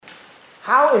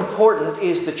How important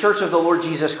is the Church of the Lord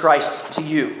Jesus Christ to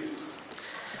you?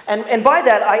 And by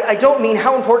that, I don't mean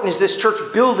how important is this church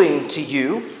building to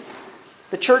you.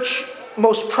 The church,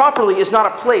 most properly, is not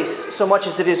a place so much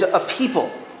as it is a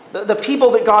people. The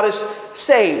people that God has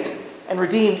saved and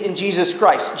redeemed in Jesus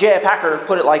Christ. J.I. Packer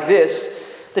put it like this: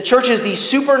 the church is the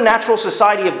supernatural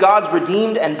society of God's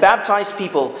redeemed and baptized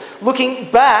people, looking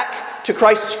back to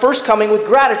Christ's first coming with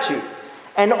gratitude,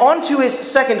 and on to his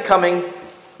second coming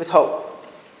with hope.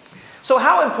 So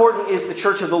how important is the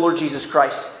church of the Lord Jesus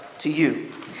Christ to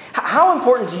you? How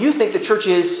important do you think the church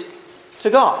is to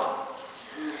God?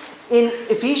 In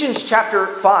Ephesians chapter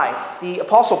 5, the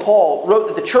Apostle Paul wrote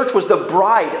that the church was the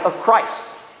bride of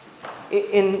Christ.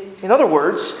 In other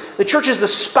words, the church is the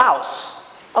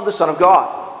spouse of the Son of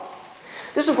God.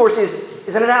 This, of course,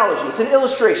 is an analogy. It's an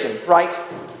illustration, right?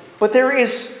 But there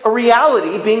is a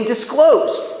reality being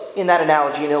disclosed in that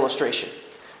analogy and illustration.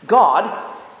 God,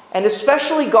 and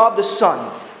especially God the Son,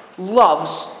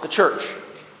 loves the church.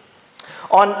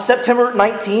 On September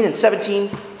 19 in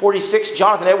 1746,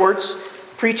 Jonathan Edwards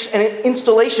preached an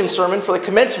installation sermon for the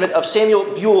commencement of Samuel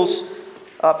Buell's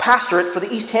pastorate for the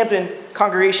East Hampton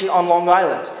congregation on Long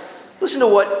Island. Listen to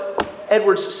what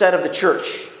Edwards said of the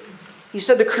church. He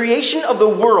said, "The creation of the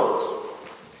world,"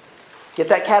 get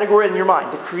that category in your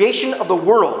mind, the creation of the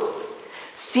world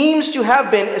seems to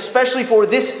have been especially for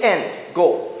this end,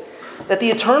 goal, that the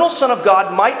eternal Son of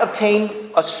God might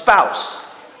obtain a spouse,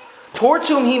 towards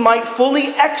whom he might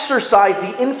fully exercise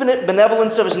the infinite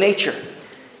benevolence of his nature,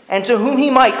 and to whom he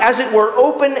might, as it were,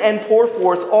 open and pour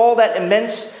forth all that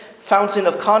immense fountain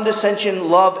of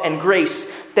condescension, love, and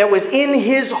grace that was in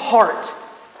his heart,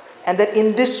 and that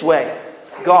in this way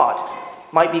God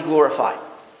might be glorified.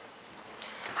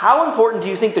 How important do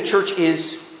you think the church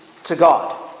is to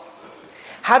God?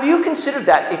 Have you considered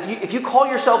that if you call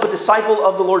yourself a disciple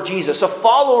of the Lord Jesus, a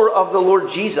follower of the Lord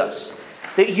Jesus,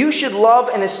 that you should love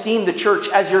and esteem the church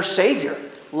as your Savior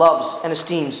loves and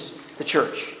esteems the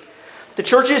church? The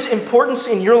church's importance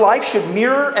in your life should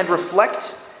mirror and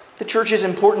reflect the church's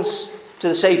importance to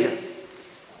the Savior.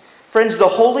 Friends, the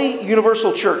Holy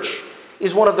Universal Church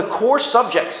is one of the core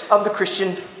subjects of the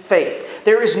Christian faith.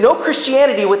 There is no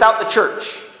Christianity without the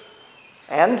church,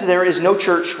 and there is no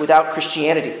church without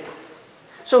Christianity.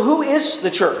 So who is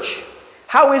the church?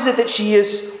 How is it that she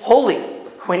is holy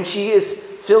when she is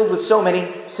filled with so many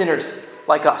sinners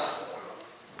like us?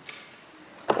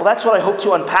 Well, that's what I hope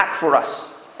to unpack for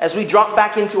us as we drop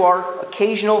back into our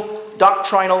occasional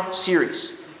doctrinal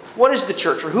series. What is the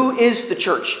church, or who is the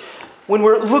church? When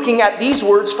we're looking at these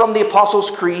words from the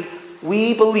Apostles' Creed,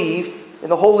 we believe in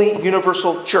the Holy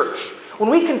Universal Church. When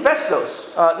we confess those,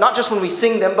 not just when we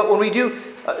sing them, but when we do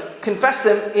confess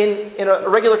them in a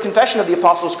regular confession of the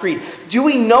Apostles' Creed, do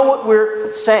we know what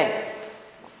we're saying?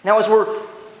 Now, as we're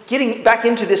getting back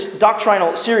into this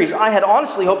doctrinal series, I had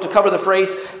honestly hoped to cover the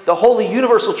phrase, the Holy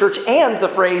Universal Church, and the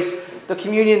phrase, the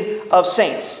communion of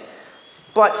saints.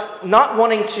 But not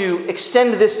wanting to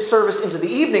extend this service into the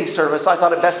evening service, I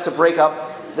thought it best to break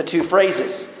up the two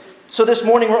phrases. So this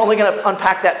morning, we're only going to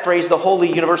unpack that phrase, the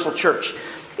Holy Universal Church.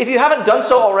 If you haven't done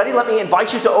so already, let me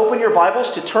invite you to open your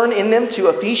Bibles, to turn in them to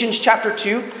Ephesians chapter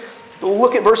 2. We'll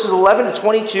look at verses 11 to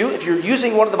 22. If you're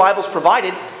using one of the Bibles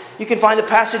provided, you can find the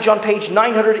passage on page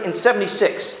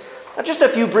 976. Now, just a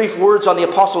few brief words on the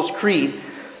Apostles' Creed.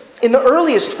 In the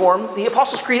earliest form, the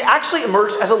Apostles' Creed actually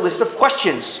emerged as a list of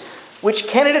questions, which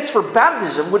candidates for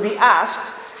baptism would be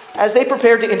asked as they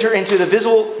prepared to enter into the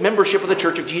visible membership of the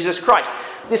Church of Jesus Christ.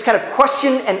 This kind of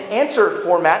question and answer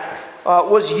format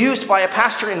was used by a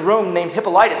pastor in Rome named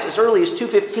Hippolytus as early as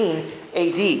 215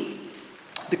 AD.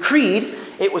 The Creed,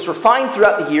 it was refined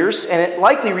throughout the years, and it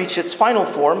likely reached its final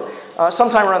form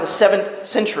sometime around the 7th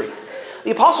century.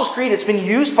 The Apostles' Creed has been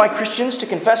used by Christians to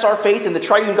confess our faith in the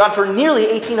triune God for nearly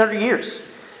 1,800 years.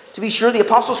 To be sure, the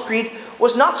Apostles' Creed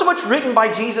was not so much written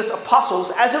by Jesus'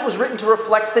 apostles as it was written to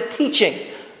reflect the teaching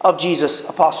of Jesus'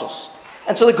 apostles.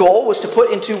 And so the goal was to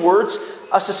put into words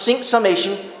a succinct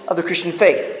summation of the Christian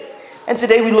faith. And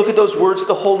today we look at those words,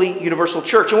 the Holy Universal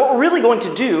Church. And what we're really going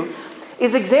to do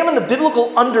is examine the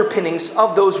biblical underpinnings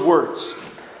of those words.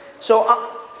 So,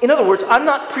 in other words, I'm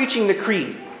not preaching the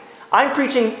creed. I'm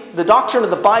preaching the doctrine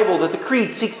of the Bible that the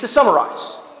creed seeks to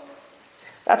summarize.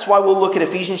 That's why we'll look at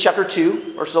Ephesians chapter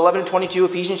 2, verses 11 and 22,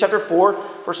 Ephesians chapter 4,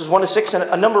 verses 1 to 6, and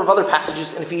a number of other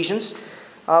passages in Ephesians.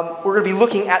 We're going to be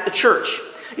looking at the church.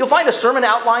 You'll find a sermon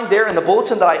outline there in the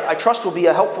bulletin that I trust will be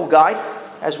a helpful guide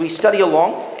as we study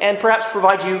along and perhaps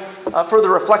provide you further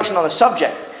reflection on the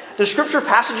subject. The scripture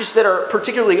passages that are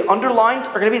particularly underlined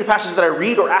are going to be the passages that I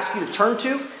read or ask you to turn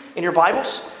to in your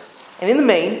Bibles. And in the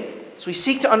main, as we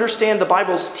seek to understand the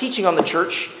Bible's teaching on the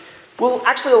church, we'll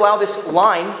actually allow this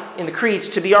line in the creeds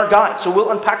to be our guide. So we'll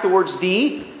unpack the words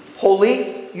the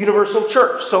Holy Universal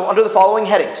Church. So under the following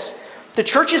headings. The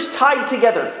church is tied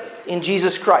together in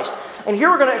Jesus Christ. And here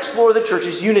we're going to explore the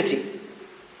church's unity.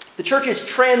 The church is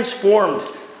transformed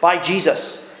by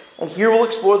Jesus. And here we'll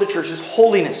explore the church's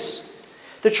holiness.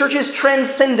 The church is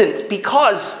transcendent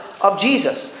because of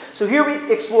Jesus. So here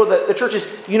we explore the church's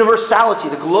universality,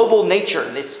 the global nature,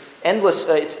 and its endless,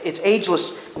 its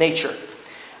ageless nature.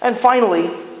 And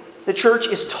finally, the church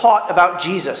is taught about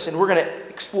Jesus, and we're going to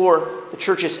explore the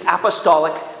church's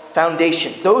apostolic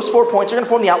foundation. Those 4 points are going to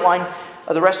form the outline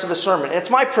of the rest of the sermon. And it's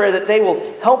my prayer that they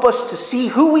will help us to see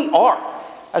who we are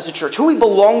as a church, who we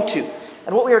belong to,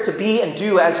 and what we are to be and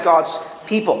do as God's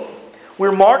people.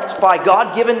 We're marked by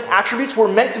God-given attributes.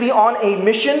 We're meant to be on a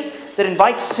mission that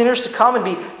invites sinners to come and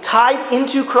be tied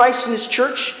into Christ and His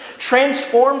church,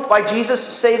 transformed by Jesus'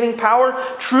 saving power,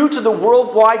 true to the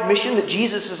worldwide mission that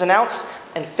Jesus has announced,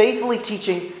 and faithfully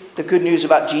teaching the good news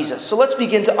about Jesus. So let's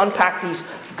begin to unpack these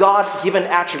God-given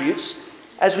attributes.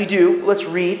 As we do, let's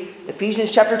read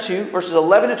Ephesians chapter 2, verses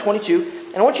 11 to 22.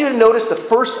 And I want you to notice the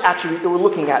first attribute that we're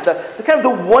looking at, the kind of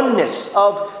the oneness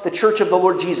of the church of the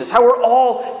Lord Jesus, how we're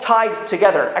all tied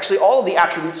together. Actually, all of the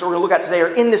attributes that we're going to look at today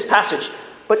are in this passage.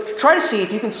 But try to see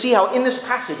if you can see how in this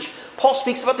passage, Paul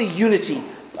speaks about the unity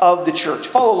of the church.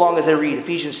 Follow along as I read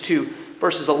Ephesians 2,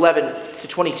 verses 11 to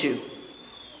 22.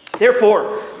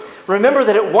 Therefore, remember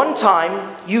that at one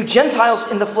time, you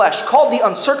Gentiles in the flesh, called the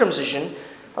uncircumcision,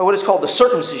 or what is called the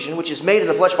circumcision, which is made in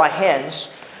the flesh by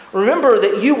hands, remember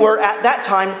that you were at that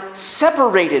time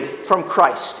separated from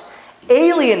Christ,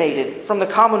 alienated from the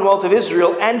commonwealth of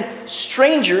Israel, and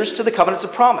strangers to the covenants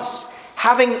of promise,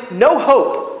 having no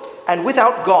hope and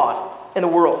without God in the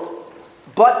world.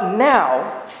 But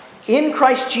now, in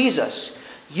Christ Jesus,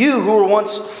 you who were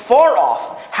once far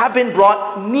off have been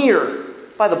brought near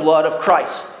by the blood of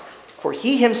Christ. For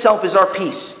He Himself is our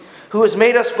peace, who has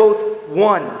made us both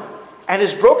one, and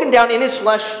has broken down in His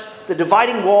flesh the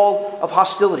dividing wall of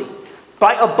hostility,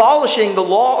 by abolishing the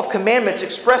law of commandments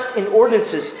expressed in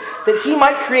ordinances, that He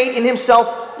might create in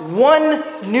Himself one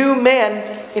new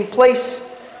man in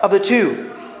place of the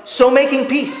two, so making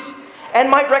peace, and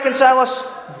might reconcile us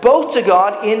both to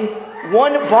God in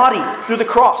one body through the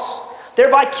cross,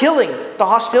 thereby killing the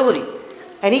hostility.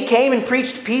 And He came and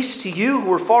preached peace to you who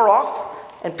were far off,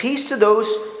 and peace to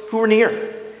those who were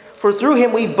near. For through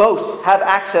Him we both have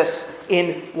access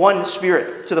in one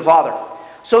Spirit to the Father.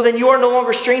 So then you are no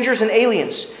longer strangers and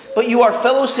aliens, but you are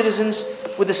fellow citizens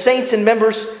with the saints and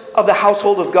members of the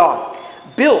household of God,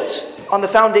 built on the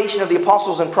foundation of the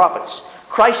apostles and prophets,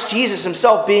 Christ Jesus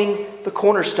Himself being the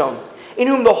cornerstone, in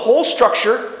whom the whole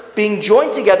structure, being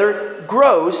joined together,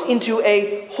 grows into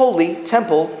a holy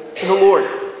temple in the Lord.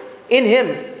 In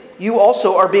Him you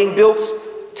also are being built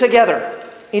together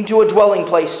into a dwelling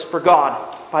place for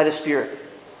God by the Spirit.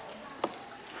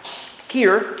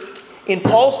 Here, in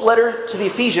Paul's letter to the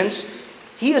Ephesians,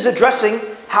 he is addressing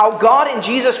how God in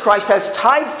Jesus Christ has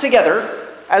tied together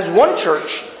as one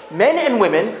church, men and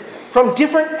women, from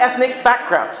different ethnic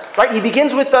backgrounds. Right? He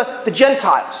begins with the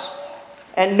Gentiles,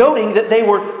 and noting that they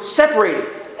were separated,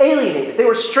 alienated. They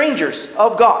were strangers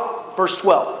of God, verse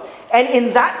 12. And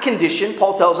in that condition,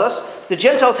 Paul tells us, the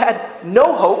Gentiles had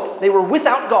no hope. They were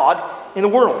without God in the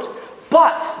world.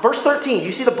 But, verse 13,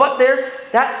 you see the but there?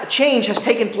 That change has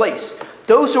taken place.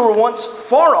 Those who were once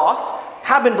far off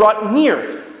have been brought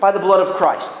near by the blood of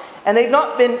Christ. And they've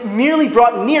not been merely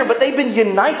brought near, but they've been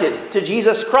united to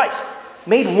Jesus Christ,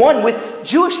 made one with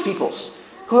Jewish peoples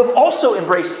who have also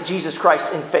embraced Jesus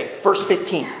Christ in faith. Verse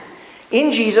 15.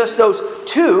 In Jesus, those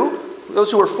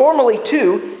who were formerly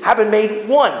two, have been made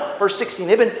one. Verse 16.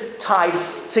 They've been tied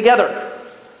together.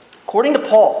 According to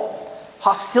Paul,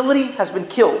 hostility has been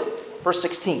killed. Verse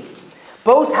 16.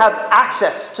 Both have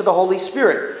access to the Holy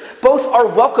Spirit. Both are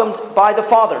welcomed by the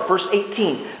Father. Verse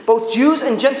 18. Both Jews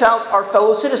and Gentiles are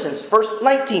fellow citizens. Verse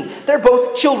 19. They're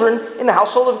both children in the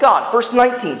household of God. Verse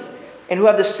 19. And who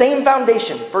have the same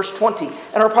foundation. Verse 20.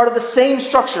 And are part of the same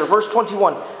structure. Verse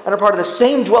 21. And are part of the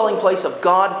same dwelling place of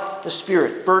God the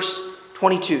Spirit. Verse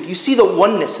 22. You see the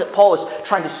oneness that Paul is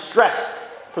trying to stress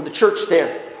for the church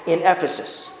there in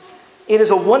Ephesus. It is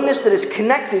a oneness that is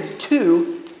connected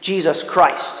to Jesus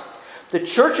Christ. The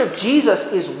church of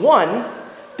Jesus is one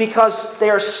because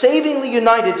they are savingly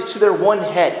united to their one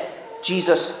head,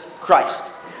 Jesus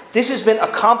Christ. This has been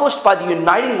accomplished by the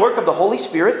uniting work of the Holy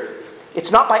Spirit.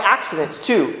 It's not by accident,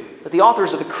 too, that the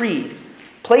authors of the Creed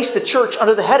place the church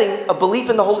under the heading of belief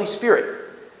in the Holy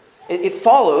Spirit. It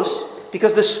follows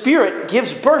because the Spirit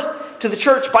gives birth to the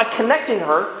church by connecting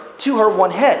her to her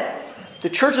one head. The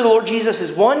church of the Lord Jesus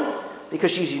is one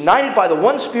because she's united by the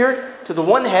one Spirit to the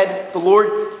one head, the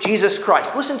Lord Jesus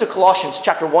Christ. Listen to Colossians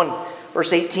chapter 1,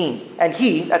 verse 18. And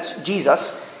he, that's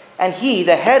Jesus, and he,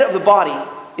 the head of the body,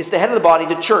 is the head of the body,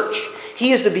 the church.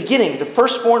 He is the beginning, the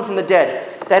firstborn from the dead,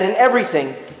 that in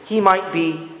everything he might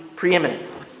be preeminent.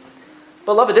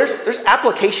 Beloved, there's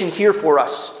application here for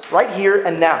us, right here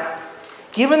and now.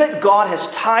 Given that God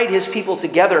has tied his people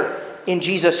together in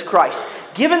Jesus Christ,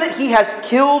 given that he has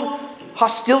killed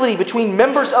hostility between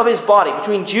members of his body,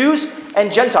 between Jews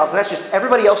and Gentiles, and that's just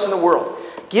everybody else in the world,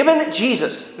 given that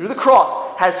Jesus, through the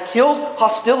cross, has killed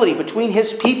hostility between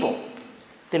his people,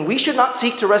 then we should not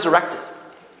seek to resurrect it.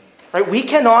 Right? We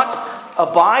cannot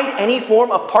abide any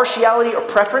form of partiality or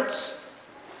preference.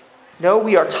 No,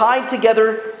 we are tied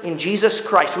together in Jesus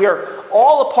Christ. We are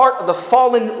all a part of the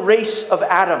fallen race of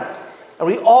Adam, and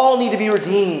we all need to be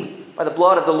redeemed by the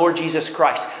blood of the Lord Jesus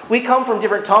Christ. We come from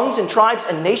different tongues and tribes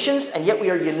and nations, and yet we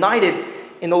are united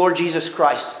in the Lord Jesus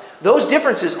Christ. Those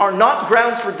differences are not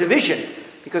grounds for division,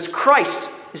 because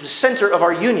Christ is the center of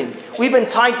our union. We've been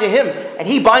tied to him, and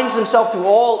he binds himself to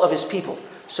all of his people.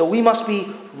 So we must be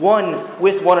one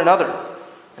with one another.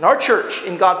 And our church,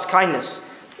 in God's kindness,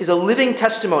 is a living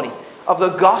testimony of the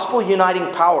gospel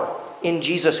uniting power in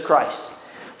Jesus Christ.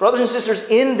 Brothers and sisters,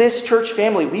 in this church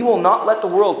family, we will not let the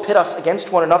world pit us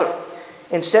against one another.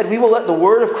 Instead, we will let the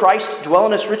word of Christ dwell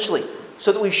in us richly,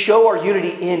 so that we show our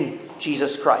unity in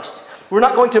Jesus Christ. We're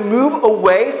not going to move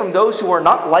away from those who are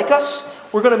not like us.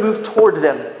 We're going to move toward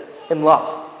them in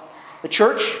love. The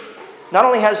church not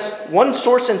only has one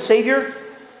source and Savior,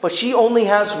 but she only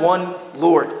has one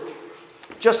Lord.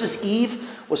 Just as Eve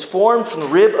was formed from the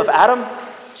rib of Adam,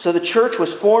 so the church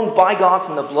was formed by God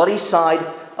from the bloody side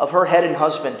of her head and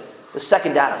husband, the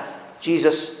second Adam,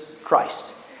 Jesus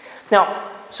Christ. Now,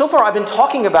 so far I've been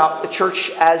talking about the church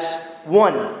as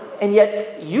one, and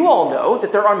yet you all know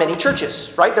that there are many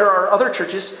churches, right? There are other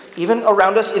churches even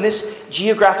around us in this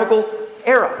geographical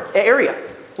area.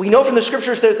 We know from the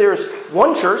scriptures that there is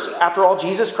one church. After all,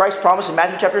 Jesus Christ promised in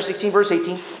Matthew chapter 16, verse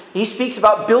 18, he speaks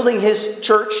about building his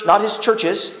church, not his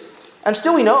churches. And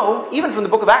still we know, even from the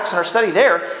book of Acts in our study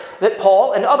there, that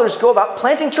Paul and others go about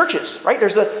planting churches, right?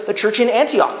 There's the church in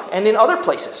Antioch and in other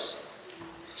places.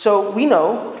 So we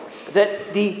know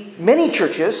that the many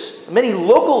churches, many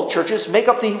local churches, make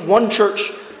up the one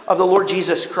church of the Lord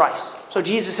Jesus Christ. So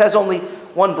Jesus has only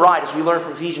one bride, as we learn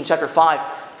from Ephesians chapter 5,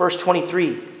 verse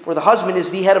 23. For the husband is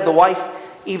the head of the wife,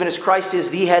 even as Christ is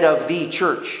the head of the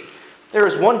church. There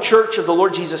is one church of the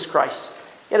Lord Jesus Christ.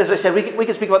 Yet, as I said, we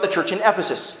can speak about the church in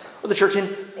Ephesus, or the church in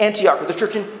Antioch, or the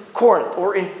church in Corinth,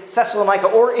 or in Thessalonica,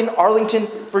 or in Arlington,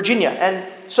 Virginia, and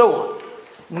so on.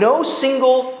 No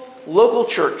single local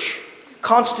church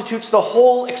constitutes the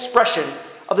whole expression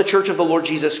of the church of the Lord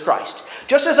Jesus Christ.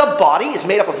 Just as a body is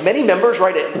made up of many members,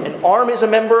 right? An arm is a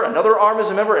member, another arm is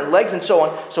a member, and legs and so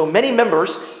on. So many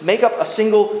members make up a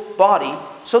single body.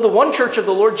 So the one church of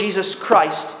the Lord Jesus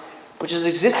Christ, which has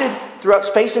existed throughout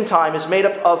space and time, is made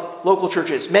up of local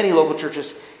churches, many local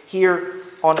churches here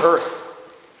on earth.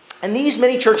 And these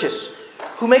many churches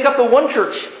who make up the one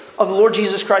church of the Lord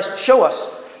Jesus Christ show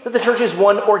us that the church is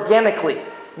one organically,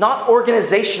 not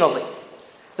organizationally.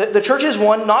 The church is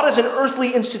one not as an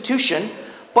earthly institution,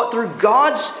 but through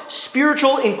God's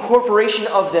spiritual incorporation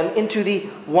of them into the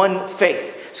one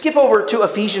faith. Skip over to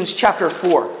Ephesians chapter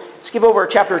 4. Skip over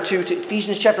chapter 2 to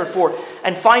Ephesians chapter 4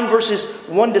 and find verses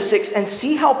 1 to 6 and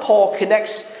see how Paul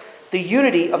connects the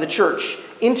unity of the church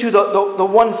into the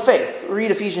one faith. Read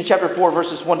Ephesians chapter 4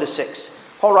 verses 1 to 6.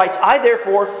 Paul writes, I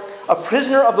therefore, a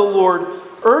prisoner of the Lord,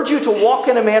 urge you to walk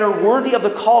in a manner worthy of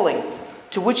the calling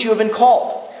to which you have been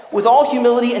called, with all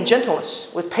humility and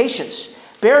gentleness, with patience,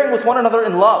 bearing with one another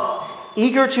in love,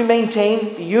 eager to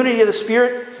maintain the unity of the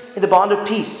Spirit in the bond of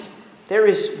peace. There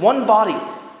is one body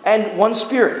and one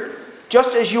Spirit,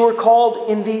 just as you are called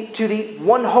to the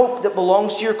one hope that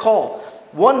belongs to your call,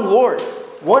 one Lord,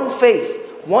 one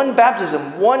faith, one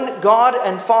baptism, one God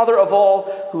and Father of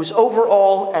all, who is over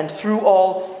all and through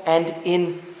all and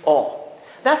in all.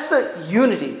 That's the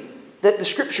unity that the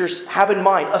Scriptures have in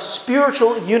mind, a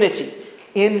spiritual unity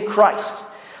in Christ.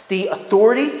 The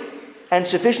authority and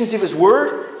sufficiency of His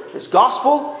Word, His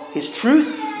gospel, His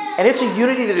truth, and it's a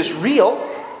unity that is real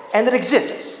and that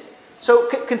exists. So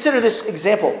consider this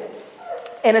example.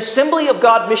 An Assembly of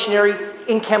God missionary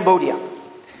in Cambodia,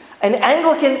 an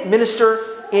Anglican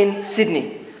minister in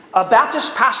Sydney, a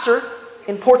Baptist pastor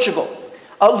in Portugal,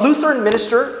 a Lutheran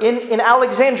minister in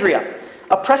Alexandria,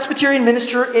 a Presbyterian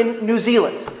minister in New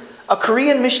Zealand, a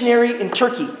Korean missionary in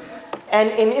Turkey, and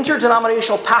an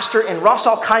interdenominational pastor in Ras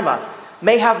Al Khaimah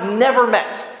may have never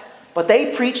met, but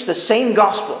they preach the same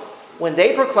gospel when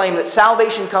they proclaim that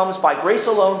salvation comes by grace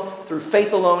alone, through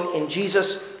faith alone, in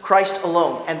Jesus Christ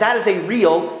alone. And that is a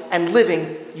real and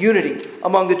living unity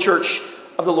among the church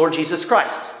of the Lord Jesus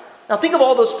Christ. Now think of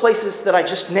all those places that I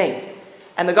just named,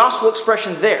 and the gospel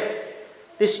expression there.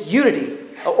 This unity,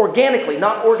 organically,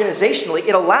 not organizationally,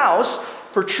 it allows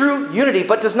for true unity,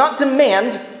 but does not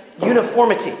demand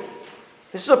uniformity.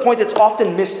 This is a point that's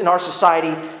often missed in our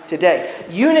society today.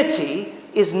 Unity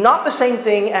is not the same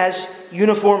thing as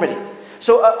uniformity.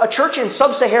 So a church in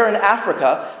sub-Saharan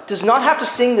Africa does not have to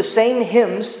sing the same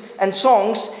hymns and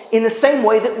songs in the same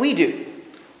way that we do.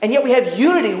 And yet we have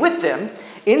unity with them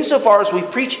insofar as we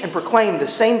preach and proclaim the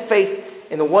same faith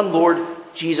in the one Lord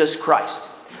Jesus Christ.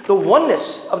 The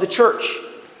oneness of the church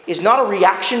is not a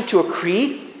reaction to a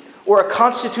creed or a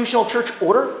constitutional church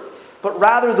order, but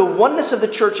rather the oneness of the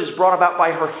church is brought about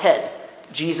by her head,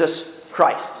 Jesus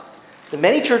Christ. The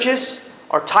many churches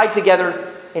are tied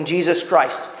together in Jesus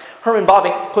Christ. Herman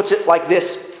Bavinck puts it like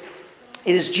this: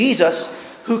 it is Jesus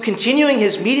who, continuing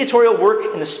his mediatorial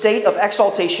work in the state of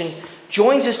exaltation,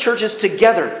 joins his churches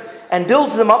together and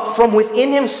builds them up from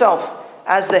within himself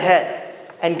as the head,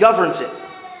 and governs it,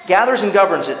 gathers and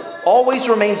governs it, always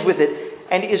remains with it,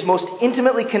 and is most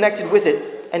intimately connected with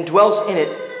it, and dwells in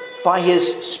it by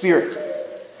his Spirit.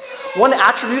 One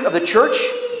attribute of the church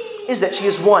is that she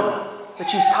is one, that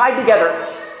she's tied together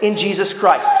in Jesus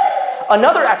Christ.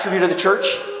 Another attribute of the church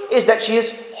is that she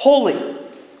is holy,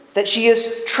 that she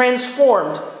is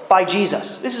transformed by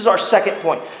Jesus. This is our second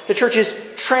point. The church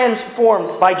is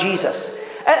transformed by Jesus.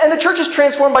 And the church is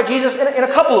transformed by Jesus in a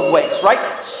couple of ways,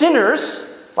 right?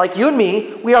 Sinners, like you and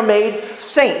me, we are made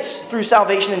saints through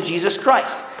salvation in Jesus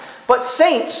Christ. But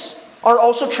saints are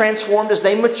also transformed as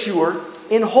they mature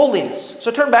in holiness.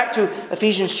 So turn back to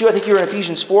Ephesians 2. I think you're in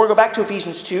Ephesians 4. Go back to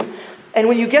Ephesians 2. And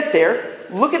when you get there,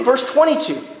 look at verse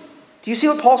 22. Do you see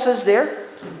what Paul says there?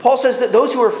 Paul says that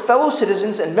those who are fellow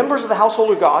citizens and members of the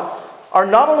household of God are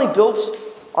not only built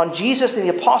on Jesus and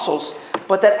the apostles,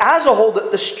 but that as a whole,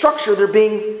 the structure, they're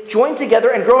being joined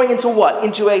together and growing into what?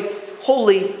 Into a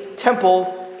holy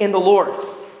temple in the Lord.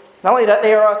 Not only that,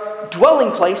 they are a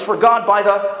dwelling place for God by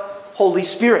the Holy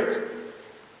Spirit.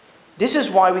 This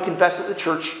is why we confess that the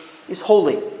church is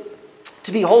holy.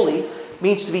 To be holy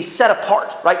means to be set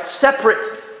apart, right? Separate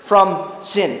from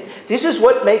sin. This is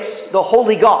what makes the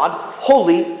holy God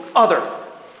holy other.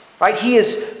 Right? He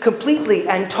is completely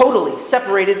and totally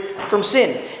separated from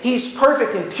sin. He's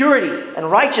perfect in purity and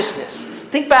righteousness.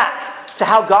 Think back to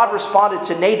how God responded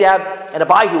to Nadab and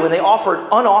Abihu when they offered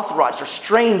unauthorized or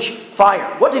strange fire.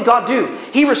 What did God do?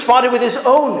 He responded with his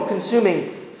own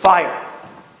consuming fire.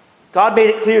 God made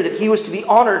it clear that he was to be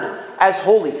honored as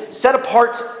holy, set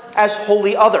apart as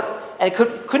holy other. And it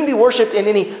couldn't be worshipped in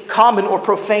any common or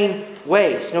profane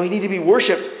ways. No, he needed to be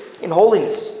worshipped in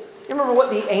holiness. You remember what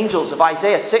the angels of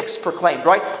Isaiah 6 proclaimed,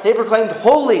 right? They proclaimed,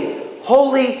 "Holy,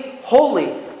 holy,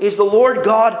 holy is the Lord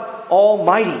God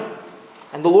Almighty."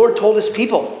 And the Lord told his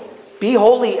people, "Be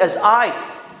holy as I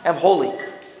am holy."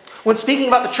 When speaking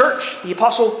about the church, the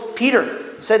Apostle Peter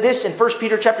said this in 1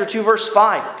 Peter chapter 2, verse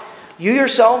 5. "You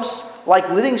yourselves, like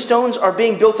living stones, are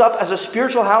being built up as a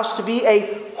spiritual house to be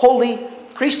a holy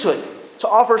priesthood, to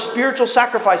offer spiritual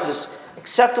sacrifices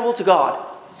acceptable to God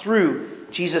through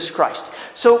Jesus Christ."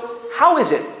 So how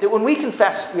is it that when we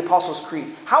confess the Apostles'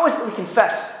 Creed, how is it we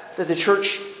confess that the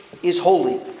church is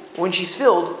holy when she's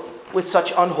filled with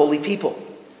such unholy people?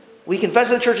 We confess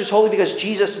that the church is holy because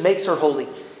Jesus makes her holy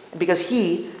and because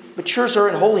he matures her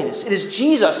in holiness. It is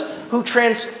Jesus who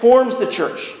transforms the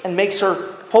church and makes her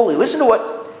holy. Listen to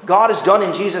what God has done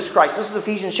in Jesus Christ. This is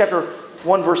Ephesians chapter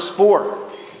 1, verse 4.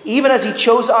 "Even as he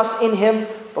chose us in him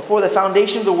before the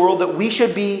foundation of the world, that we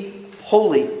should be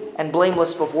holy and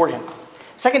blameless before him."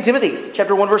 2 Timothy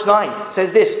chapter 1, verse 9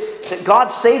 says this, that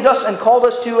God saved us and called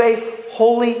us to a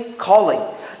holy calling,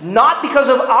 not because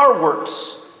of our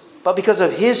works, but because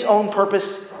of his own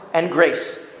purpose and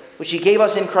grace, which he gave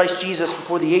us in Christ Jesus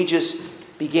before the ages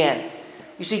began.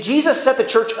 You see, Jesus set the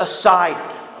church aside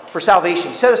for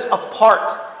salvation. He set us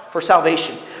apart for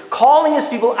salvation, calling his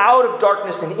people out of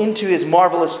darkness and into his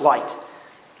marvelous light.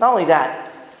 Not only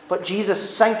that, but Jesus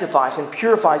sanctifies and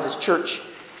purifies his church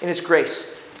in his grace.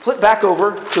 Flip back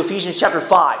over to Ephesians chapter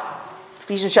 5.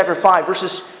 Ephesians chapter 5,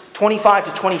 verses 25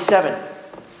 to 27.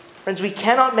 Friends, we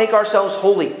cannot make ourselves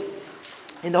holy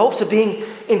in the hopes of being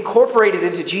incorporated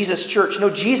into Jesus' church. No,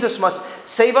 Jesus must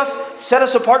save us, set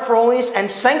us apart for holiness, and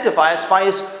sanctify us by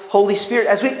his Holy Spirit.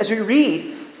 As we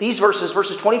read these verses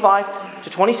 25 to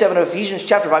 27 of Ephesians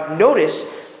chapter 5, notice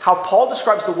how Paul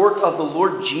describes the work of the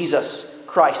Lord Jesus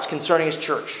Christ concerning his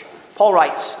church. Paul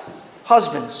writes,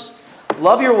 "Husbands,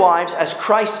 love your wives as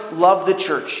Christ loved the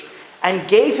church and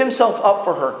gave himself up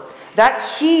for her, that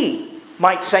he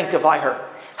might sanctify her,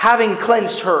 having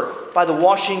cleansed her by the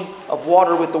washing of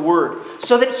water with the word,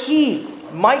 so that he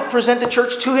might present the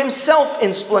church to himself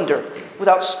in splendor,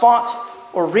 without spot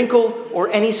or wrinkle or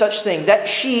any such thing, that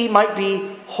she might be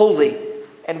holy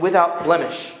and without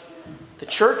blemish. The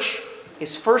church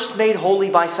is first made holy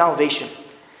by salvation.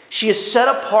 She is set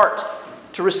apart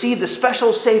to receive the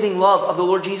special saving love of the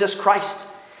Lord Jesus Christ.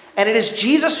 And it is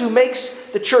Jesus who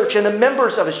makes the church and the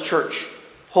members of his church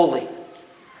holy.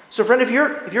 So friend, if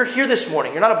you're here this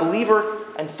morning, you're not a believer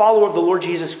and follower of the Lord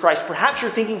Jesus Christ, perhaps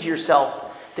you're thinking to yourself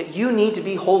that you need to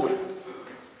be holy.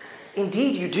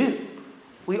 Indeed, you do.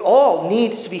 We all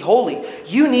need to be holy.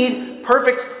 You need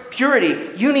perfect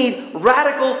purity. You need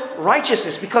radical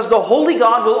righteousness, because the holy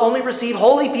God will only receive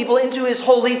holy people into his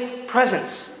holy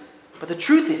presence. But the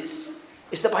truth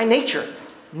is that by nature,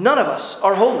 none of us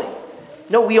are holy.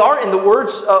 No, we are, in the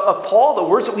words of Paul, the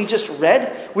words that we just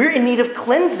read, we're in need of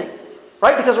cleansing,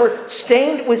 right? Because we're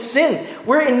stained with sin.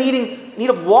 We're in need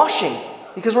of washing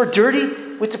because we're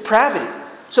dirty with depravity.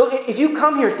 So if you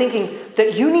come here thinking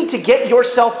that you need to get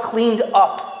yourself cleaned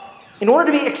up in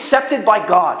order to be accepted by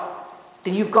God,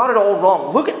 then you've got it all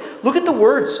wrong. Look at the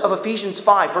words of Ephesians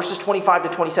 5, verses 25 to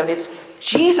 27. It's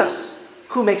Jesus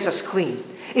who makes us clean.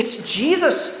 It's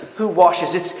Jesus who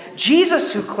washes. It's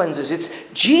Jesus who cleanses. It's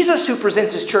Jesus who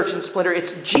presents his church in splendor.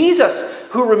 It's Jesus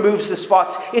who removes the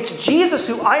spots. It's Jesus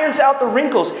who irons out the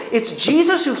wrinkles. It's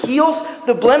Jesus who heals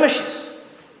the blemishes.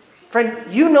 Friend,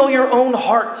 you know your own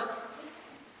heart.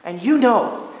 And you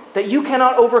know that you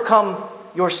cannot overcome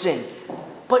your sin.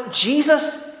 But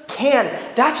Jesus can.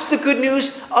 That's the good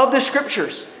news of the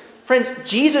Scriptures. Friends,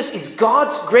 Jesus is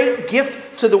God's great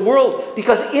gift to the world,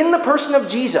 because in the person of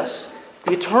Jesus,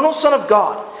 the eternal Son of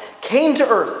God came to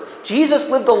earth. Jesus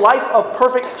lived the life of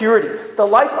perfect purity, the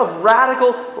life of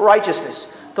radical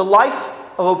righteousness, the life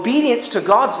of obedience to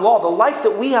God's law, the life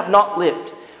that we have not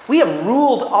lived. We have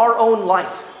ruled our own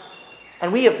life,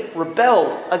 and we have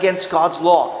rebelled against God's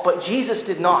law. But Jesus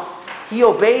did not. He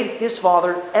obeyed his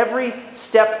Father every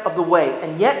step of the way,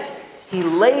 and yet he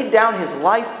laid down his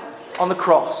life on the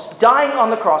cross, dying on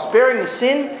the cross, bearing the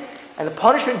sin and the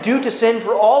punishment due to sin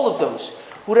for all of those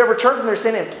who would ever turn from their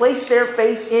sin and place their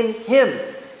faith in him.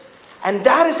 And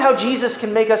that is how Jesus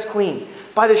can make us clean,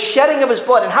 by the shedding of his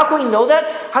blood. And how can we know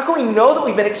that? How can we know that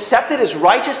we've been accepted as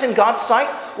righteous in God's sight?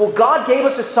 Well, God gave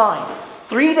us a sign.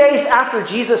 3 days after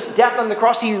Jesus' death on the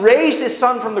cross, he raised his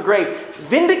Son from the grave,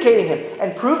 vindicating him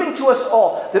and proving to us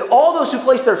all that all those who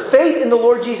place their faith in the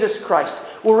Lord Jesus Christ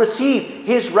will receive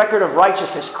his record of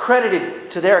righteousness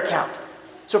credited to their account.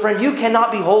 So friend, you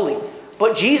cannot be holy,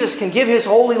 but Jesus can give his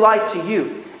holy life to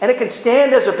you, and it can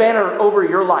stand as a banner over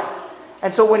your life.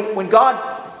 And so when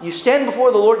you stand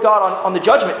before the Lord God on the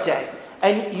judgment day,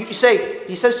 and he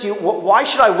says to you, why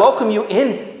should I welcome you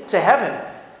in to heaven?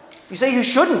 You say you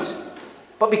shouldn't.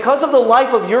 But because of the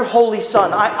life of your holy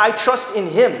Son, I trust in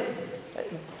him.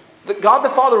 God the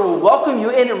Father will welcome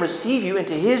you in and receive you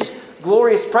into his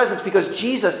glorious presence, because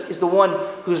Jesus is the one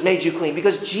who's made you clean,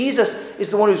 because Jesus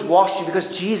is the one who's washed you,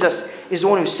 because Jesus is the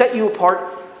one who set you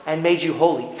apart and made you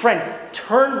holy. Friend,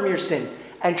 turn from your sin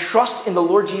and trust in the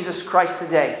Lord Jesus Christ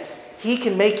today. He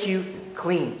can make you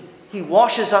clean. He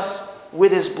washes us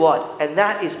with his blood, and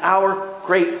that is our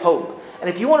great hope. And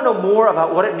if you want to know more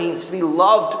about what it means to be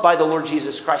loved by the Lord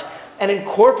Jesus Christ and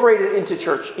incorporated into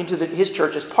church, his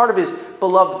church as part of his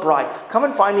beloved bride, come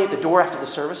and find me at the door after the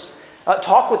service.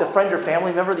 Talk with a friend or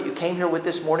family member that you came here with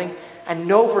this morning, and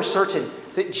know for certain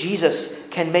that Jesus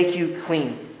can make you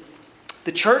clean.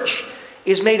 The church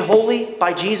is made holy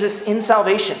by Jesus in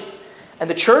salvation, and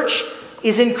the church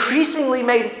is increasingly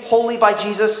made holy by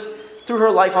Jesus through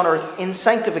her life on earth in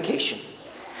sanctification.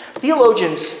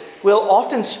 Theologians will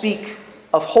often speak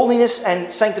of holiness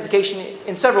and sanctification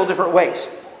in several different ways.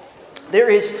 There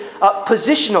is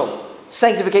positional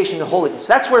sanctification and holiness.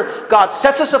 That's where God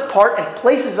sets us apart and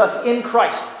places us in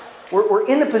Christ. We're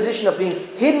in the position of being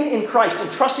hidden in Christ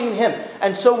and trusting in him,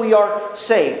 and so we are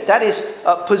saved. That is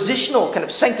positional kind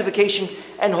of sanctification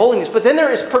and holiness. But then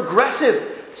there is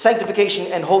progressive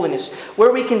sanctification and holiness,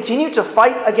 where we continue to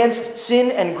fight against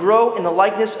sin and grow in the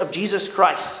likeness of Jesus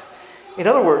Christ. In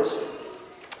other words,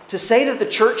 to say that the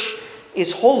church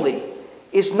is holy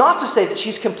is not to say that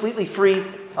she's completely free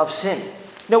of sin.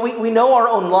 No, we know our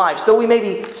own lives. Though we may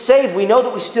be saved, we know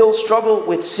that we still struggle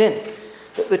with sin.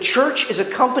 The church is a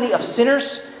company of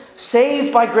sinners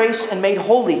saved by grace and made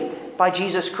holy by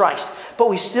Jesus Christ. But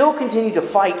we still continue to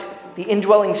fight the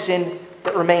indwelling sin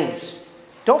that remains.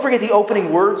 Don't forget the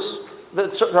opening words,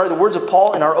 the words of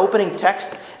Paul in our opening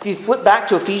text. If you flip back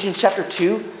to Ephesians chapter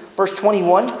 2, verse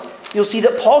 21, you'll see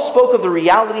that Paul spoke of the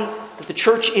reality that the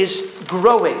church is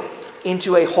growing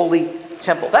into a holy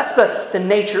temple. That's the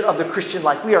nature of the Christian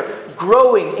life. We are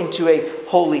growing into a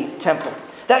holy temple.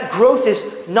 That growth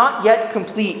is not yet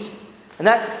complete, and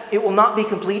that it will not be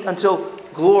complete until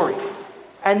glory.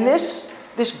 And this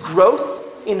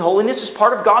growth in holiness is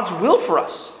part of God's will for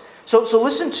us. So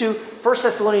listen to 1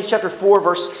 Thessalonians chapter 4,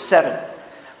 verse 7.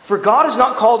 For God has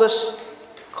not called us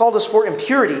for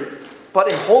impurity, but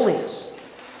in holiness.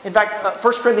 In fact,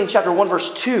 1 Corinthians chapter 1,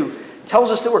 verse 2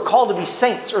 tells us that we're called to be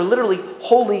saints, or literally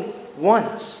holy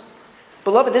ones.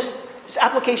 Beloved, this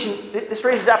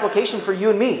raises application for you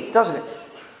and me, doesn't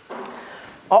it?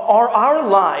 Are our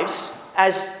lives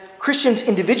as Christians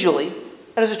individually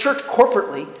and as a church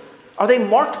corporately, are they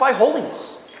marked by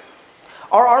holiness?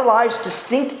 Are our lives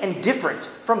distinct and different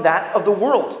from that of the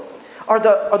world? Are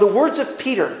the words of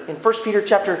Peter in 1 Peter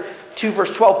chapter 2,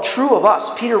 verse 12 true of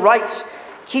us? Peter writes,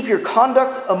 "Keep your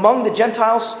conduct among the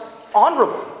Gentiles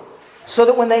honorable, so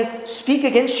that when they speak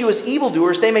against you as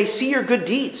evildoers, they may see your good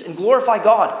deeds and glorify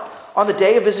God on the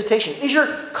day of visitation." Is your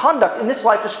conduct in this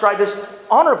life described as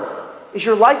honorable? Is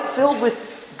your life filled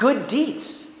with good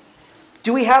deeds?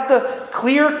 Do we have the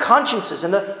clear consciences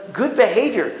and the good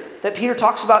behavior that Peter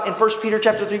talks about in 1 Peter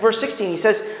chapter 3, verse 16? He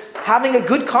says, having a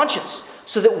good conscience,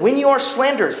 so that when you are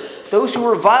slandered, those who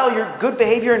revile your good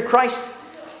behavior in Christ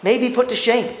may be put to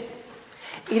shame.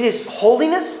 It is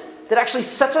holiness that actually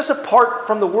sets us apart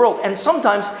from the world. And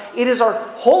sometimes it is our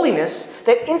holiness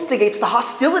that instigates the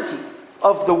hostility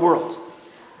of the world.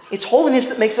 It's holiness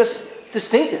that makes us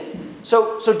distinctive.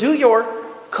 So do your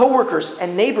coworkers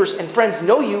and neighbors and friends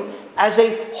know you as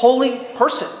a holy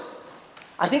person?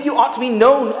 I think you ought to be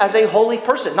known as a holy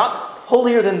person. Not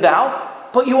holier than thou,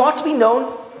 but you ought to be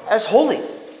known as holy.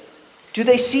 Do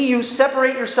they see you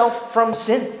separate yourself from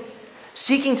sin,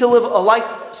 seeking to live a life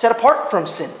set apart from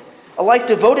sin, a life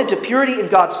devoted to purity in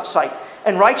God's sight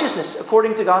and righteousness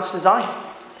according to God's design?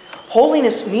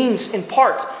 Holiness means, in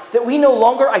part, that we no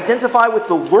longer identify with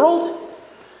the world,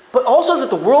 but also that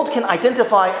the world can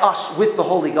identify us with the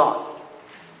holy God.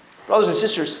 Brothers and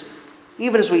sisters,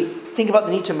 even as we think about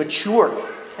the need to mature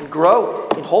and grow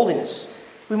in holiness,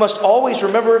 we must always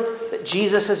remember that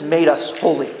Jesus has made us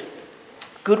holy.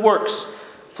 Good works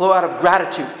flow out of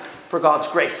gratitude for God's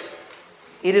grace.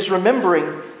 It is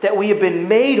remembering that we have been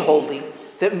made holy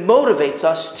that motivates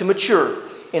us to mature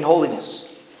in holiness.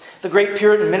 The great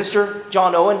Puritan minister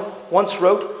John Owen once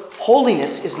wrote,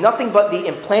 "Holiness is nothing but the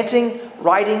implanting,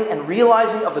 writing, and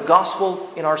realizing of the gospel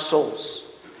in our souls."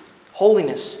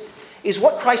 Holiness is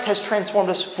what Christ has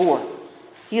transformed us for.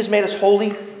 He has made us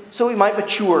holy so we might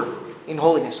mature in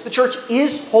holiness. The church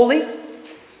is holy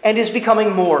and is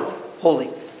becoming more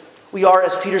holy. We are,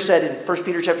 as Peter said in 1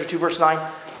 Peter chapter 2, verse 9,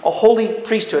 a holy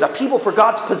priesthood, a people for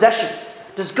God's possession.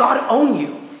 Does God own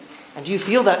you? And do you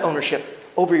feel that ownership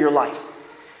over your life?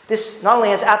 This not only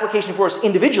has application for us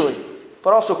individually,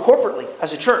 but also corporately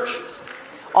as a church.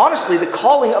 Honestly, the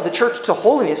calling of the church to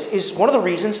holiness is one of the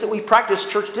reasons that we practice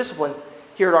church discipline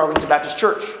here at Arlington Baptist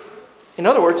Church. In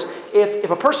other words, if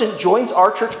a person joins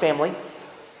our church family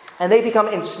and they become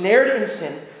ensnared in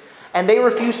sin and they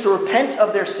refuse to repent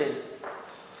of their sin,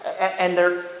 and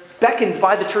they're beckoned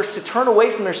by the church to turn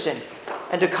away from their sin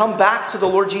and to come back to the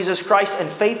Lord Jesus Christ and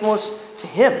faithfulness to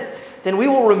Him, then we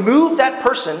will remove that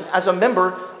person as a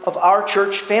member of our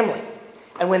church family.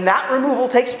 And when that removal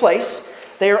takes place,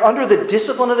 they are under the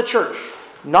discipline of the church,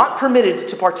 not permitted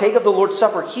to partake of the Lord's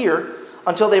Supper here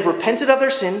until they've repented of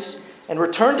their sins and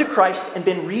returned to Christ and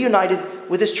been reunited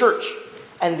with His church.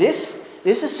 And this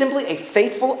is simply a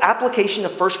faithful application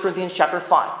of 1 Corinthians chapter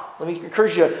 5. Let me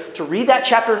encourage you to read that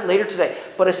chapter later today.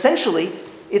 But essentially,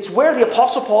 it's where the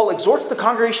Apostle Paul exhorts the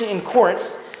congregation in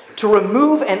Corinth to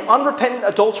remove an unrepentant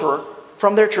adulterer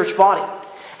from their church body.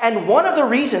 And one of the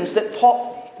reasons that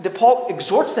Paul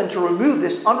exhorts them to remove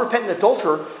this unrepentant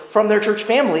adulterer from their church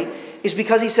family is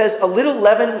because he says, a little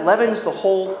leaven leavens the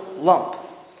whole lump.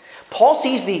 Paul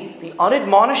sees the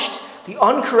unadmonished, the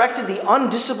uncorrected, the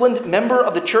undisciplined member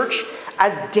of the church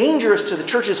as dangerous to the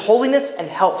church's holiness and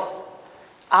health.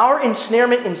 Our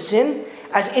ensnarement in sin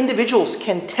as individuals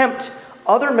can tempt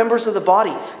other members of the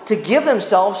body to give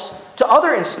themselves to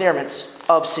other ensnarements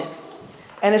of sin.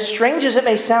 And as strange as it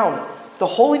may sound, the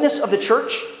holiness of the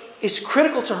church is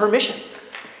critical to her mission.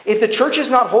 If the church is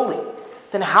not holy,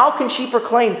 then how can she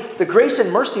proclaim the grace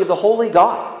and mercy of the holy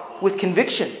God with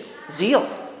conviction, zeal,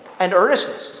 and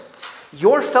earnestness?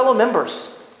 Your fellow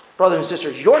members, brothers and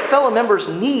sisters, your fellow members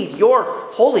need your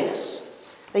holiness.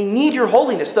 They need your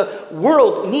holiness. The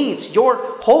world needs your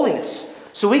holiness.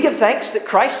 So we give thanks that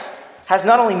Christ has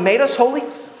not only made us holy,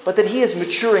 but that He is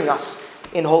maturing us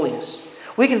in holiness.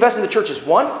 We confess that the church is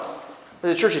one, that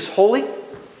the church is holy,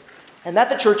 and that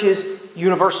the church is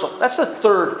universal. That's the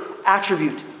third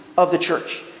attribute of the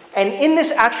church. And in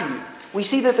this attribute, we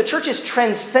see that the church is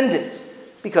transcendent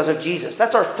because of Jesus.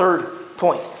 That's our third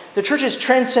point. The church is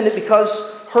transcendent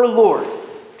because her Lord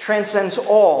transcends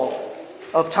all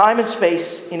of time and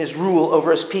space in his rule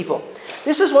over his people.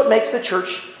 This is what makes the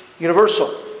church universal.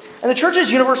 And the church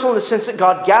is universal in the sense that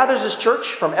God gathers his church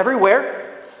from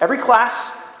everywhere, every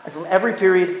class, and from every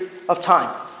period of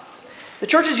time. The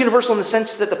church is universal in the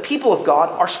sense that the people of God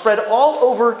are spread all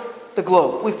over the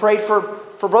globe. We prayed for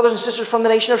brothers and sisters from the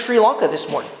nation of Sri Lanka this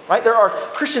morning, right? There are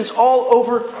Christians all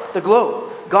over the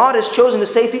globe. God has chosen to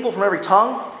save people from every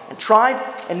tongue and tribe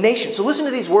and nation. So listen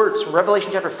to these words from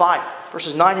Revelation chapter 5,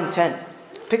 verses 9 and 10.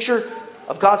 Picture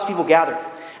of God's people gathered.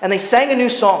 And they sang a new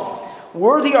song.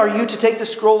 Worthy are you to take the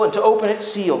scroll and to open its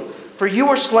seal. For you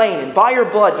were slain, and by your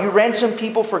blood you ransomed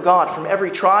people for God from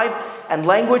every tribe and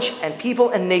language and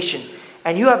people and nation.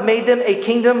 And you have made them a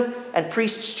kingdom and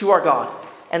priests to our God.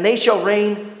 And they shall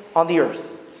reign on the earth.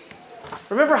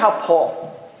 Remember how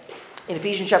Paul, in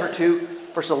Ephesians chapter 2,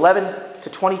 verse 11 to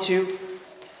 22,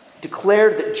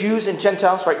 declared that Jews and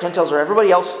Gentiles, right, Gentiles are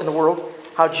everybody else in the world,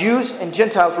 how Jews and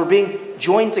Gentiles were being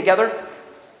joined together.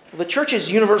 Well, the church is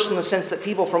universal in the sense that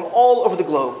people from all over the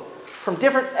globe, from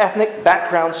different ethnic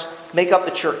backgrounds, make up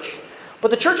the church.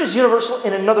 But the church is universal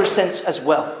in another sense as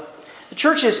well. The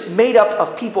church is made up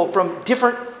of people from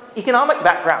different economic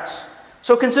backgrounds.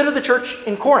 So consider the church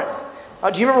in Corinth.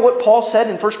 Do you remember what Paul said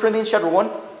in 1 Corinthians chapter 1,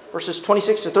 verses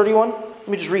 26 to 31? Let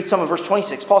me just read some of verse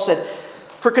 26. Paul said,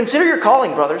 "For consider your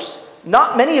calling, brothers.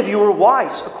 Not many of you were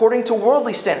wise according to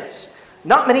worldly standards.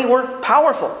 Not many were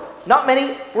powerful. Not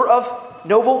many were of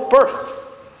noble birth."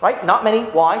 Right? Not many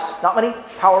wise, not many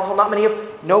powerful, not many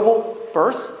of noble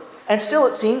birth. And still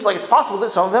it seems like it's possible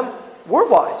that some of them were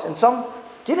wise. And some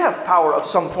did have power of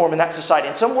some form in that society.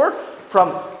 And some were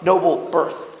from noble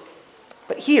birth.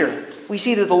 But here we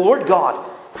see that the Lord God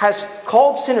has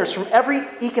called sinners from every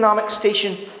economic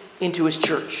station into his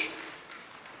church.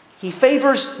 He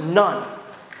favors none.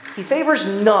 He favors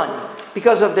none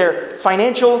because of their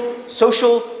financial,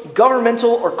 social,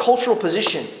 governmental, or cultural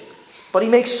position. But he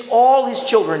makes all his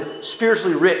children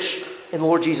spiritually rich in the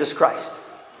Lord Jesus Christ.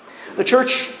 The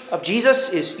church of Jesus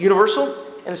is universal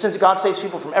in the sense that God saves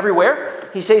people from everywhere.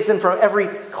 He saves them from every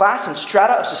class and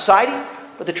strata of society.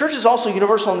 But the church is also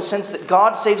universal in the sense that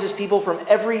God saves his people from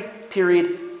every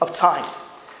period of time.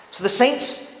 So the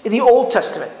saints in the Old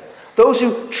Testament, those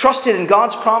who trusted in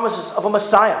God's promises of a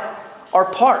Messiah, are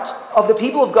part of the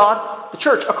people of God, the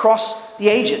church, across the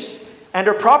ages, and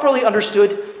are properly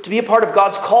understood to be a part of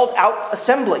God's called out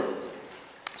assembly.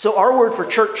 So our word for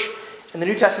church in the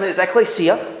New Testament is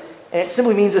ecclesia, and it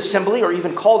simply means assembly or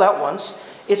even called out ones.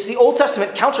 It's the Old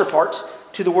Testament counterpart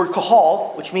to the word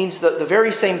kahal, which means the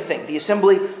very same thing, the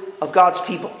assembly of God's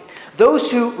people. Those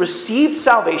who received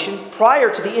salvation prior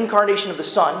to the incarnation of the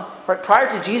Son, right, prior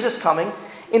to Jesus coming,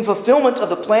 in fulfillment of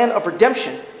the plan of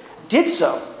redemption, did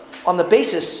so on the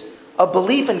basis of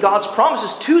belief in God's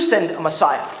promises to send a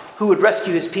Messiah who would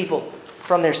rescue his people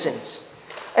from their sins.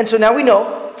 And so now we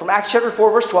know from Acts chapter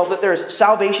 4, verse 12, that there is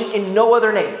salvation in no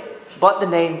other name but the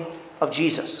name of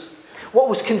Jesus. What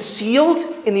was concealed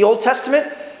in the Old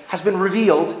Testament has been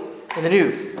revealed in the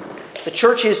New. The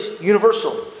church is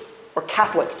universal, or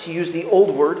Catholic, to use the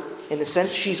old word in the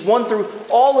sense. She's one through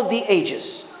all of the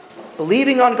ages,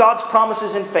 believing on God's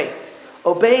promises in faith,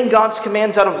 obeying God's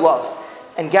commands out of love,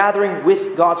 and gathering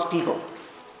with God's people.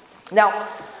 Now,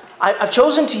 I've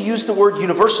chosen to use the word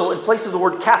universal in place of the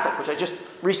word Catholic, which I just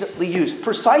recently used,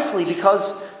 precisely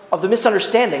because of the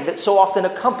misunderstanding that so often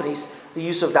accompanies the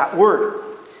use of that word.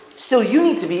 Still, you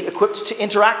need to be equipped to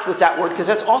interact with that word, because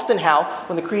that's often how,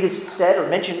 when the creed is said or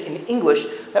mentioned in English,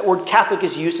 that word Catholic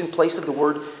is used in place of the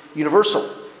word universal.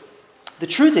 The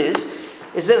truth is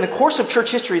that in the course of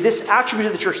church history, this attribute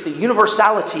of the church, the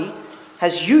universality,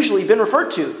 has usually been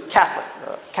referred to Catholic,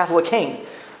 Catholicane.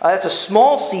 That's a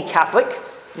small c Catholic,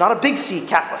 not a big C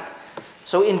Catholic.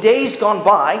 So in days gone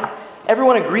by,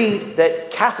 everyone agreed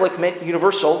that Catholic meant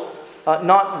universal,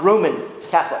 not Roman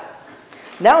Catholic.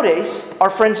 Nowadays, our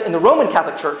friends in the Roman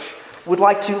Catholic Church would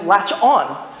like to latch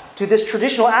on to this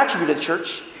traditional attribute of the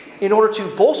church in order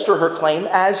to bolster her claim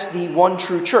as the one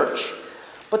true church.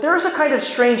 But there is a kind of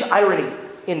strange irony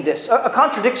in this, a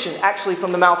contradiction actually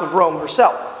from the mouth of Rome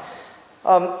herself.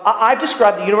 I've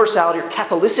described the universality or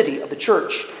Catholicity of the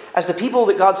church as the people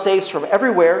that God saves from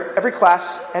everywhere, every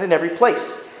class, and in every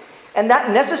place. And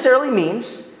that necessarily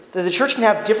means that the church can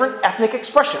have different ethnic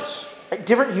expressions, right?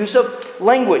 Different use of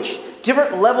language,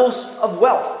 different levels of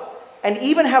wealth, and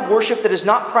even have worship that is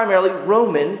not primarily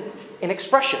Roman in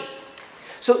expression.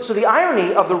 So the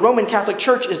irony of the Roman Catholic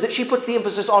Church is that she puts the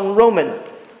emphasis on Roman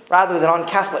rather than on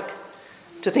Catholic.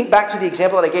 to think back to the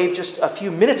example that I gave just a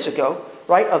few minutes ago,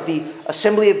 right, of the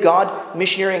Assembly of God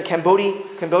missionary in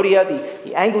Cambodia,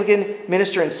 the Anglican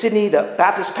minister in Sydney, the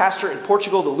Baptist pastor in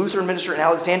Portugal, the Lutheran minister in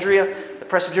Alexandria, the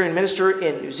Presbyterian minister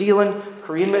in New Zealand,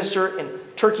 Korean minister in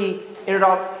Turkey,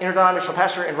 interdenominational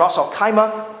pastor in Ras Al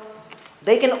Khaimah.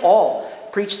 They can all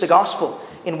preach the gospel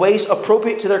in ways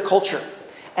appropriate to their culture.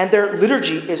 And their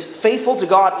liturgy is faithful to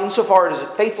God insofar as it is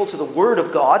faithful to the Word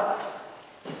of God.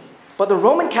 But the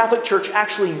Roman Catholic Church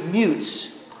actually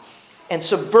mutes and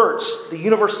subverts the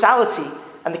universality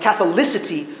and the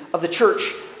Catholicity of the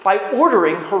Church by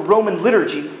ordering her Roman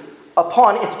liturgy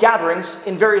upon its gatherings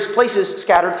in various places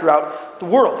scattered throughout the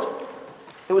world.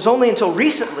 It was only until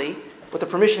recently, with the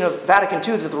permission of Vatican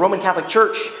II, that the Roman Catholic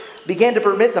Church began to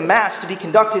permit the Mass to be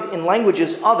conducted in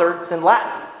languages other than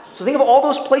Latin. So think of all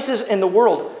those places in the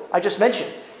world I just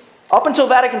mentioned. Up until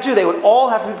Vatican II, they would all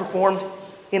have to be performed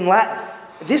in Latin.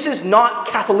 This is not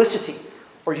Catholicity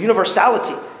or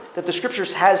universality that the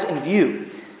Scriptures has in view.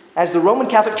 As the Roman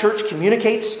Catholic Church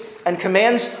communicates and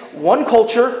commands one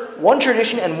culture, one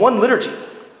tradition, and one liturgy,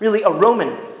 really a Roman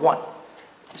one.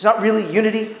 It's not really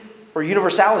unity or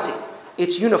universality.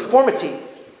 It's uniformity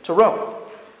to Rome.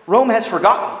 Rome has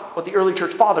forgotten what the early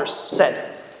church fathers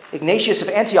said. Ignatius of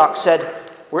Antioch said,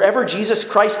 "Wherever Jesus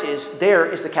Christ is, there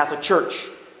is the Catholic Church."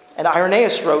 And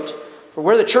Irenaeus wrote, "For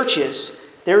where the church is,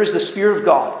 there is the Spirit of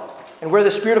God. And where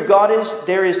the Spirit of God is,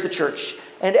 there is the church.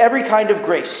 And every kind of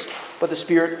grace, but the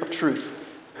Spirit of truth."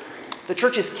 The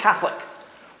church is Catholic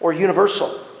or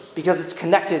universal because it's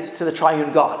connected to the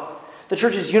triune God. The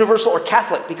church is universal or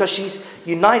Catholic because she's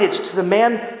united to the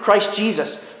man Christ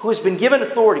Jesus, who has been given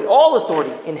authority, all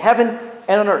authority in heaven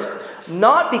and on earth,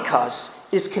 not because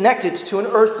it is connected to an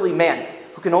earthly man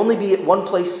who can only be at one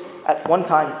place at one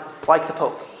time, like the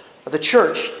Pope. The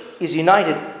church is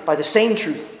united by the same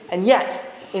truth, and yet,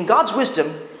 in God's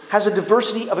wisdom, has a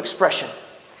diversity of expression.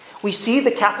 We see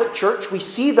the Catholic Church, we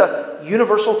see the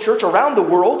universal church around the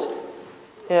world,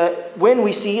 when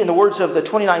we see, in the words of the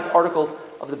 29th article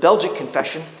of the Belgic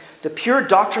Confession, the pure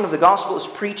doctrine of the gospel is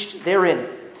preached therein,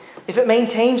 if it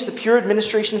maintains the pure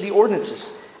administration of the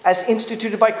ordinances as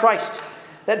instituted by Christ,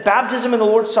 that baptism in the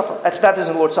Lord's Supper, that's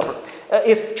baptism in the Lord's Supper,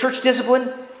 if church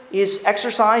discipline is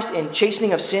exercised in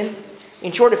chastening of sin,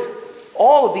 in short, if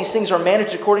all of these things are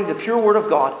managed according to the pure word of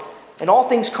God, and all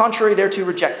things contrary thereto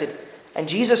rejected, and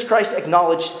Jesus Christ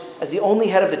acknowledged as the only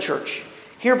head of the church,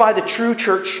 hereby the true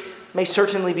church may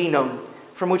certainly be known,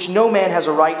 from which no man has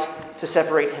a right to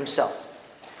separate himself.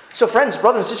 So friends,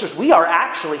 brothers and sisters, we are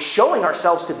actually showing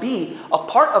ourselves to be a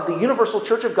part of the universal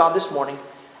church of God this morning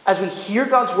as we hear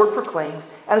God's word proclaimed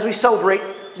and as we celebrate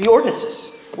the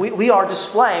ordinances. We are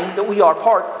displaying that we are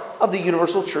part of the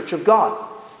universal church of God.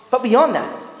 But beyond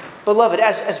that, beloved,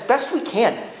 as best we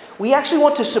can, we actually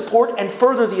want to support and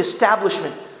further the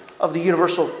establishment of the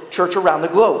universal church around the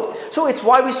globe. So it's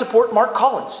why we support Mark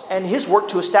Collins and his work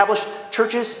to establish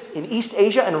churches in East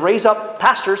Asia and raise up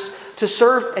pastors to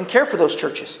serve and care for those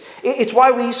churches. It's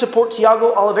why we support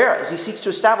Tiago Oliveira as he seeks to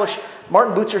establish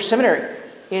Martin Butzer Seminary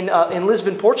in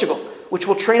Lisbon, Portugal, which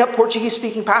will train up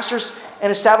Portuguese-speaking pastors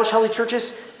and establish healthy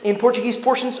churches in Portuguese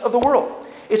portions of the world.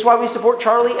 It's why we support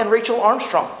Charlie and Rachel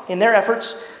Armstrong in their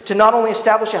efforts to not only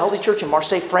establish a healthy church in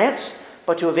Marseille, France,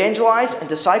 but to evangelize and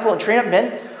disciple and train up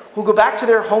men who go back to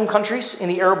their home countries in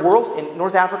the Arab world, in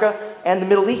North Africa and the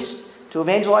Middle East, to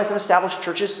evangelize and establish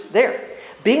churches there.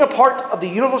 Being a part of the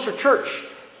universal church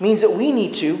means that we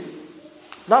need to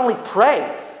not only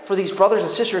pray for these brothers and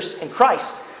sisters in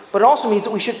Christ, but it also means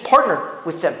that we should partner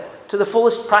with them to the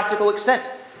fullest practical extent.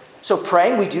 So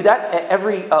praying, we do that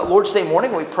every Lord's Day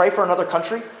morning. We pray for another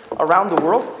country around the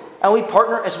world, and we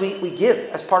partner as we give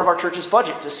as part of our church's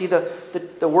budget to see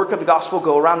the work of the gospel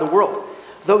go around the world.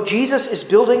 Though Jesus is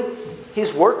building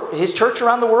his work, his church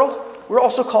around the world, we're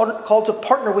also called to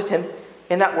partner with him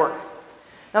in that work.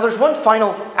 Now there's one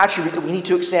final attribute that we need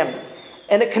to examine,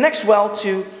 and it connects well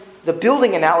to the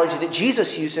building analogy that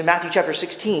Jesus used in Matthew chapter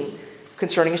 16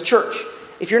 concerning his church.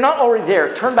 If you're not already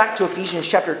there, turn back to Ephesians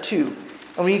chapter 2,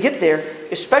 and when you get there,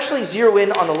 especially zero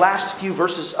in on the last few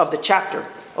verses of the chapter,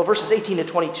 verses 18 to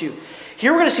 22.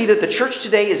 Here we're going to see that the church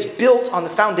today is built on the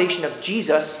foundation of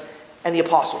Jesus and the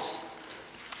apostles.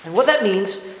 And what that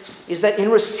means is that in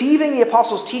receiving the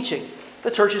apostles' teaching,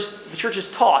 the church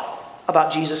is taught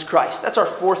about Jesus Christ. That's our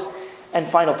fourth and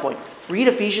final point. Read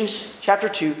Ephesians chapter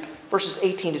 2, verses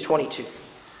 18 to 22.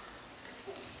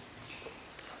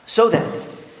 So then,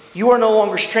 you are no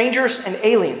longer strangers and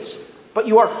aliens, but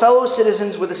you are fellow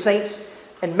citizens with the saints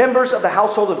and members of the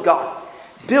household of God,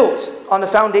 built on the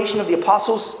foundation of the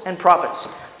apostles and prophets,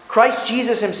 Christ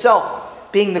Jesus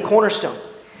himself being the cornerstone,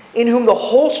 in whom the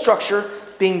whole structure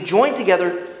being joined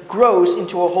together, grows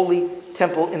into a holy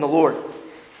temple in the Lord.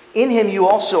 In him you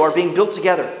also are being built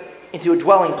together into a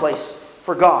dwelling place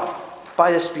for God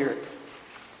by the Spirit.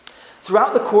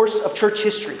 Throughout the course of church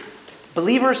history,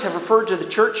 believers have referred to the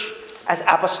church as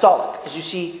apostolic, as you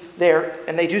see there,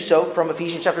 and they do so from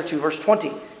Ephesians chapter 2, verse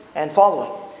 20 and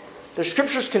following. The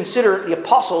scriptures consider the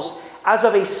apostles as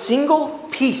of a single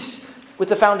piece with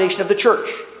the foundation of the church.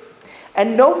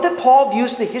 And note that Paul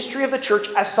views the history of the church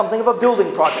as something of a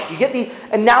building project. You get the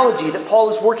analogy that Paul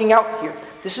is working out here.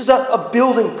 This is a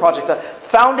building project. The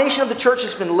foundation of the church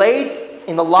has been laid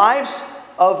in the lives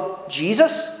of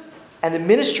Jesus and the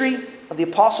ministry of the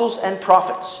apostles and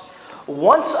prophets.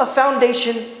 Once a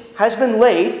foundation has been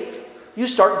laid, you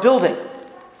start building,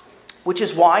 which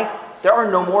is why there are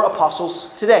no more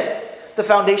apostles today. The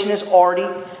foundation has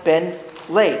already been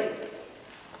laid.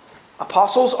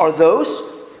 Apostles are those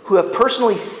who have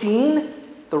personally seen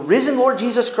the risen Lord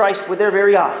Jesus Christ with their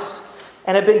very eyes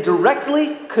and have been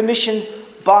directly commissioned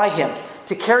by him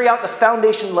to carry out the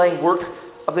foundation-laying work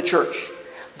of the church.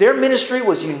 Their ministry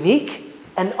was unique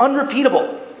and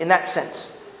unrepeatable in that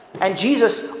sense. And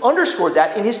Jesus underscored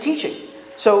that in his teaching.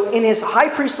 So in his high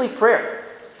priestly prayer,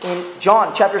 in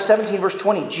John chapter 17, verse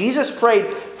 20, Jesus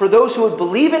prayed for those who would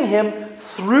believe in him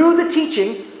through the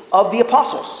teaching of the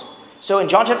apostles. So in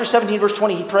John chapter 17, verse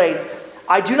 20, he prayed,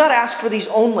 "I do not ask for these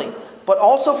only, but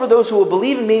also for those who will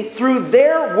believe in me through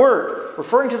their word,"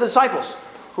 referring to the disciples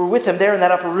who were with him there in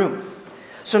that upper room.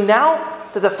 So now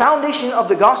that the foundation of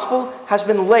the gospel has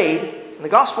been laid, and the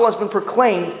gospel has been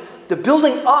proclaimed, the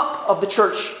building up of the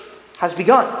church has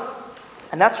begun.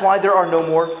 And that's why there are no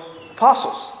more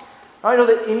apostles. Now, I know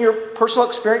that in your personal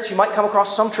experience, you might come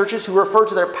across some churches who refer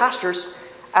to their pastors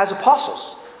as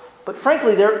apostles. But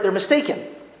frankly, they're mistaken.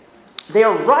 They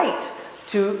are right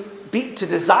to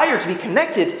desire to be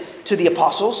connected to the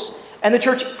apostles, and the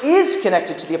church is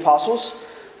connected to the apostles,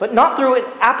 but not through an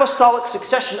apostolic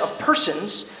succession of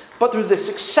persons, but through the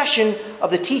succession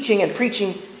of the teaching and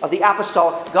preaching of the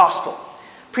apostolic gospel,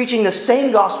 preaching the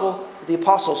same gospel the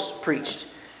apostles preached.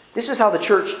 This is how the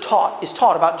church is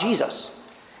taught about Jesus.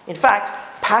 In fact,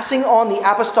 passing on the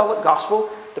apostolic gospel,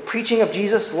 the preaching of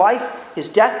Jesus' life, his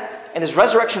death, and his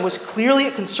resurrection was clearly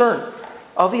a concern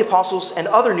of the apostles and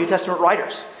other New Testament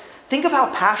writers. Think of how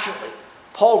passionately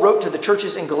Paul wrote to the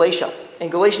churches in Galatia, in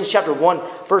Galatians chapter 1,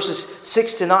 verses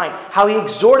 6 to 9, how he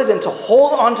exhorted them to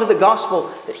hold on to the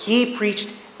gospel that he preached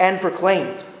and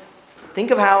proclaimed.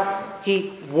 Think of how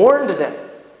he warned them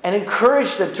and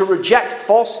encouraged them to reject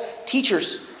false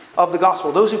teachers of the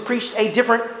gospel, those who preached a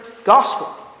different gospel.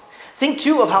 Think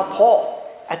too of how Paul,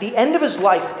 at the end of his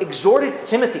life, exhorted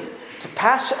Timothy to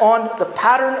pass on the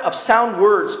pattern of sound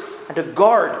words and to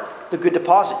guard the good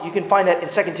deposit. You can find that in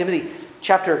 2 Timothy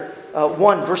chapter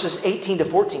 1, verses 18 to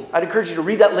 14. I'd encourage you to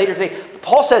read that later today.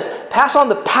 Paul says, pass on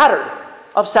the pattern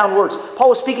of sound words. Paul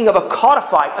was speaking of a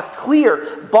codified, a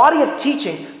clear body of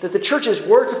teaching that the churches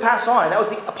were to pass on. And that was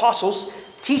the apostles'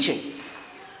 teaching.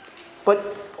 But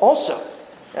also,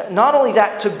 not only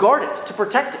that, to guard it, to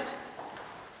protect it.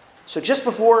 So just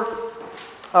before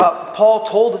Paul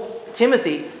told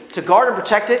Timothy to guard and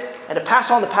protect it and to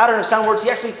pass on the pattern of sound words, he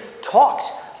actually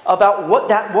talked about what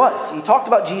that was. He talked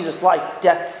about Jesus' life,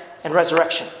 death, and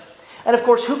resurrection. And of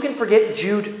course, who can forget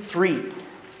Jude 3?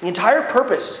 The entire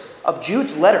purpose of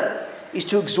Jude's letter is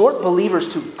to exhort believers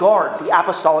to guard the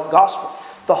apostolic gospel,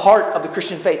 the heart of the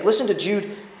Christian faith. Listen to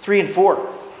Jude 3 and 4.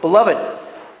 "Beloved,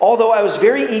 although I was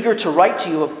very eager to write to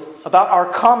you about our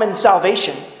common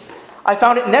salvation, I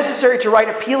found it necessary to write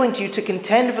appealing to you to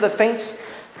contend for the faith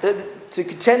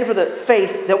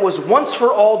that was once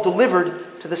for all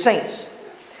delivered to the saints.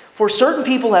 For certain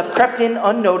people have crept in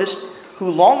unnoticed, who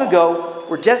long ago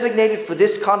were designated for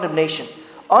this condemnation,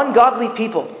 ungodly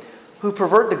people who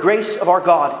pervert the grace of our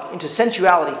God into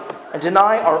sensuality and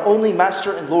deny our only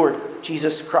Master and Lord,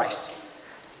 Jesus Christ."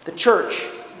 The church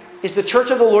is the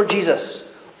church of the Lord Jesus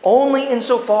only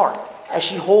insofar as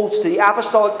she holds to the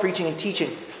apostolic preaching and teaching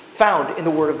found in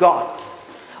the Word of God.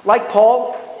 Like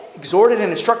Paul exhorted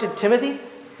and instructed Timothy,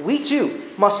 we too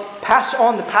must pass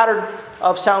on the pattern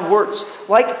of sound words.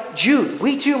 Like Jude,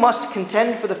 we too must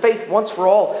contend for the faith once for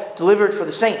all delivered for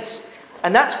the saints.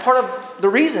 And that's part of the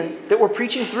reason that we're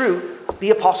preaching through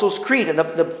the Apostles' Creed and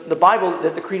the Bible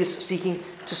that the Creed is seeking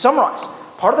to summarize.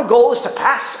 Part of the goal is to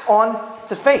pass on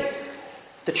the faith.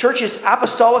 The church is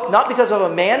apostolic not because of a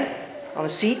man on a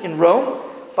seat in Rome,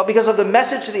 but because of the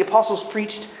message that the apostles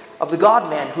preached of the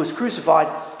God-man who was crucified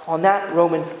on that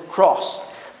Roman cross.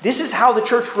 This is how the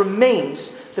church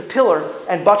remains the pillar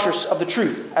and buttress of the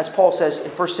truth, as Paul says in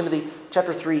 1 Timothy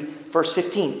chapter 3, verse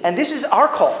 15. And this is our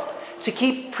call, to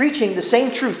keep preaching the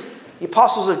same truth the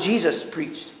apostles of Jesus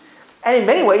preached. And in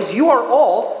many ways, you are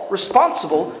all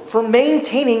responsible for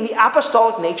maintaining the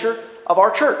apostolic nature of our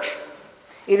church.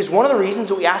 It is one of the reasons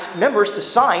that we ask members to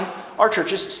sign our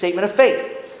church's statement of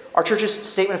faith. Our church's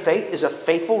statement of faith is a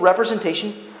faithful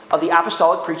representation of the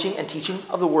apostolic preaching and teaching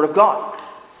of the Word of God.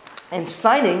 And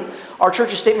signing our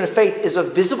church's statement of faith is a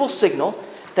visible signal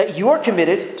that you are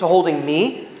committed to holding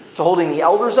me, to holding the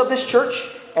elders of this church,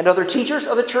 and other teachers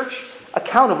of the church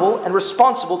accountable and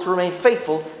responsible to remain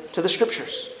faithful to the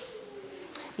Scriptures.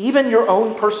 Even your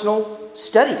own personal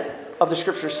study of the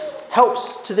Scriptures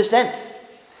helps to this end.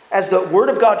 As the Word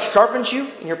of God sharpens you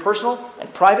in your personal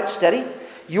and private study,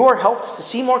 you are helped to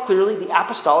see more clearly the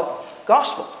apostolic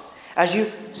gospel. As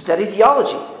you study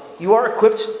theology, you are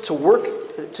equipped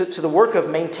to the work of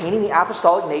maintaining the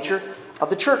apostolic nature of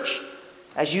the church,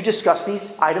 as you discuss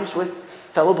these items with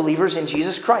fellow believers in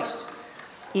Jesus Christ.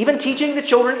 Even teaching the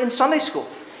children in Sunday school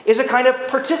is a kind of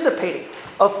participating,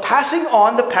 of passing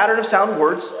on the pattern of sound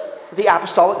words, the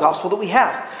apostolic gospel that we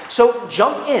have. So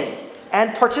jump in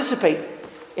and participate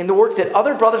in the work that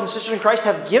other brothers and sisters in Christ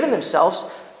have given themselves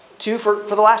to for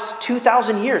the last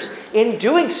 2,000 years. In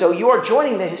doing so, you are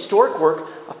joining the historic work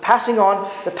of passing on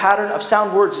the pattern of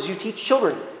sound words as you teach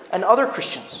children and other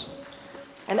Christians.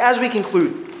 And as we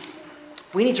conclude,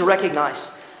 we need to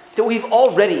recognize that we've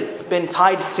already been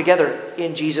tied together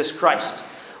in Jesus Christ.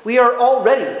 We are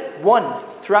already one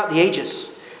throughout the ages.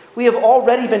 We have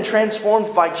already been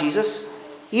transformed by Jesus,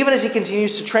 even as he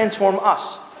continues to transform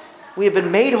us. We have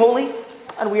been made holy,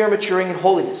 and we are maturing in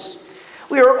holiness.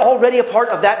 We are already a part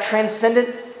of that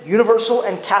transcendent, universal,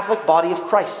 and Catholic body of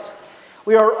Christ.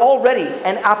 We are already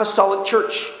an apostolic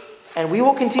church, and we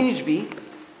will continue to be,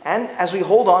 and as we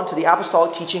hold on to the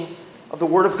apostolic teaching of the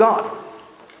Word of God.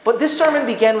 But this sermon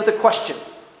began with a question.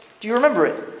 Do you remember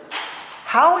it?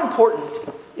 How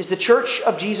important is the Church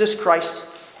of Jesus Christ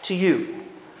to you?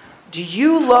 Do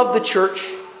you love the church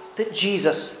that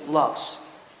Jesus loves?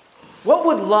 What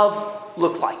would love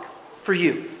look like for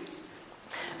you?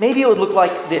 Maybe it would look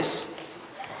like this.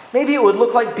 Maybe it would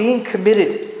look like being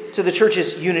committed to the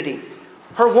church's unity,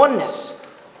 her oneness,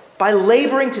 by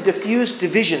laboring to diffuse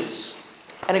divisions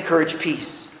and encourage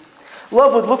peace.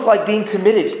 Love would look like being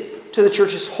committed to the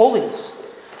church's holiness,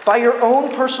 by your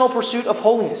own personal pursuit of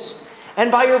holiness,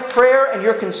 and by your prayer and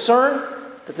your concern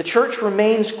that the church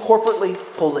remains corporately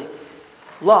holy.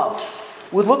 Love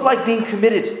would look like being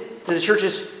committed to the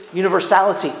church's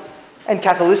universality and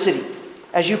Catholicity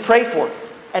as you pray for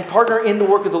and partner in the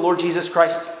work of the Lord Jesus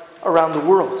Christ around the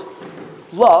world.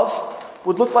 Love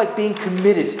would look like being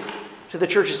committed to the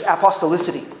church's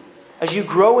apostolicity as you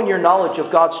grow in your knowledge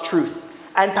of God's truth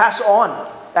and pass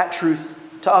on that truth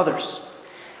to others.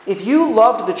 If you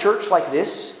loved the church like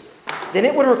this, then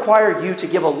it would require you to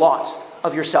give a lot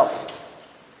of yourself.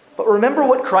 But remember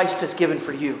what Christ has given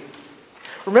for you.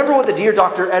 Remember what the dear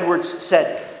Dr. Edwards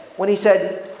said when he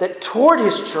said that toward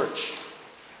his church,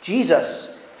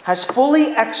 Jesus has fully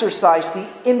exercised the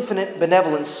infinite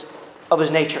benevolence of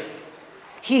his nature.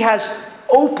 He has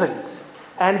opened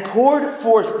and poured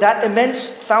forth that immense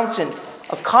fountain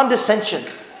of condescension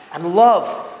and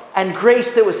love and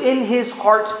grace that was in his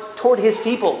heart toward his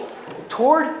people,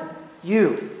 toward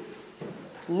you.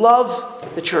 Love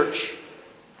the church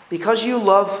because you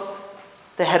love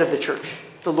the head of the church,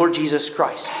 the Lord Jesus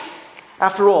Christ.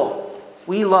 After all,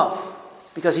 we love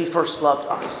because he first loved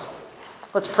us.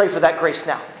 Let's pray for that grace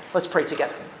now. Let's pray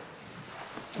together.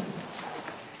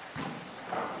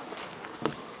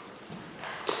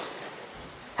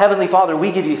 Heavenly Father,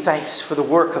 we give you thanks for the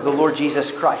work of the Lord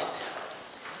Jesus Christ.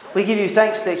 We give you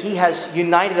thanks that he has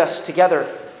united us together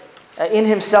in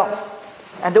himself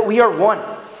and that we are one.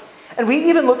 And we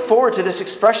even look forward to this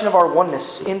expression of our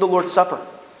oneness in the Lord's Supper.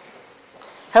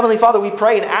 Heavenly Father, we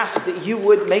pray and ask that you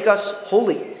would make us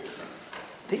holy,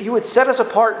 that you would set us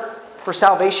apart for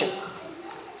salvation,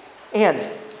 and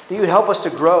that you would help us to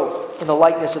grow in the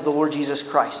likeness of the Lord Jesus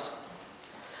Christ.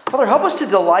 Father, help us to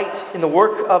delight in the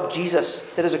work of Jesus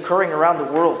that is occurring around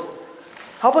the world.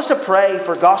 Help us to pray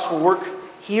for gospel work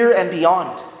here and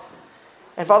beyond.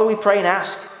 And Father, we pray and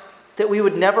ask that we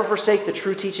would never forsake the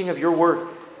true teaching of your word.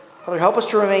 Father, help us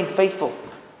to remain faithful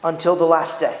until the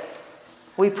last day.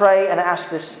 We pray and ask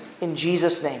this in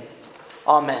Jesus' name.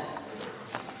 Amen.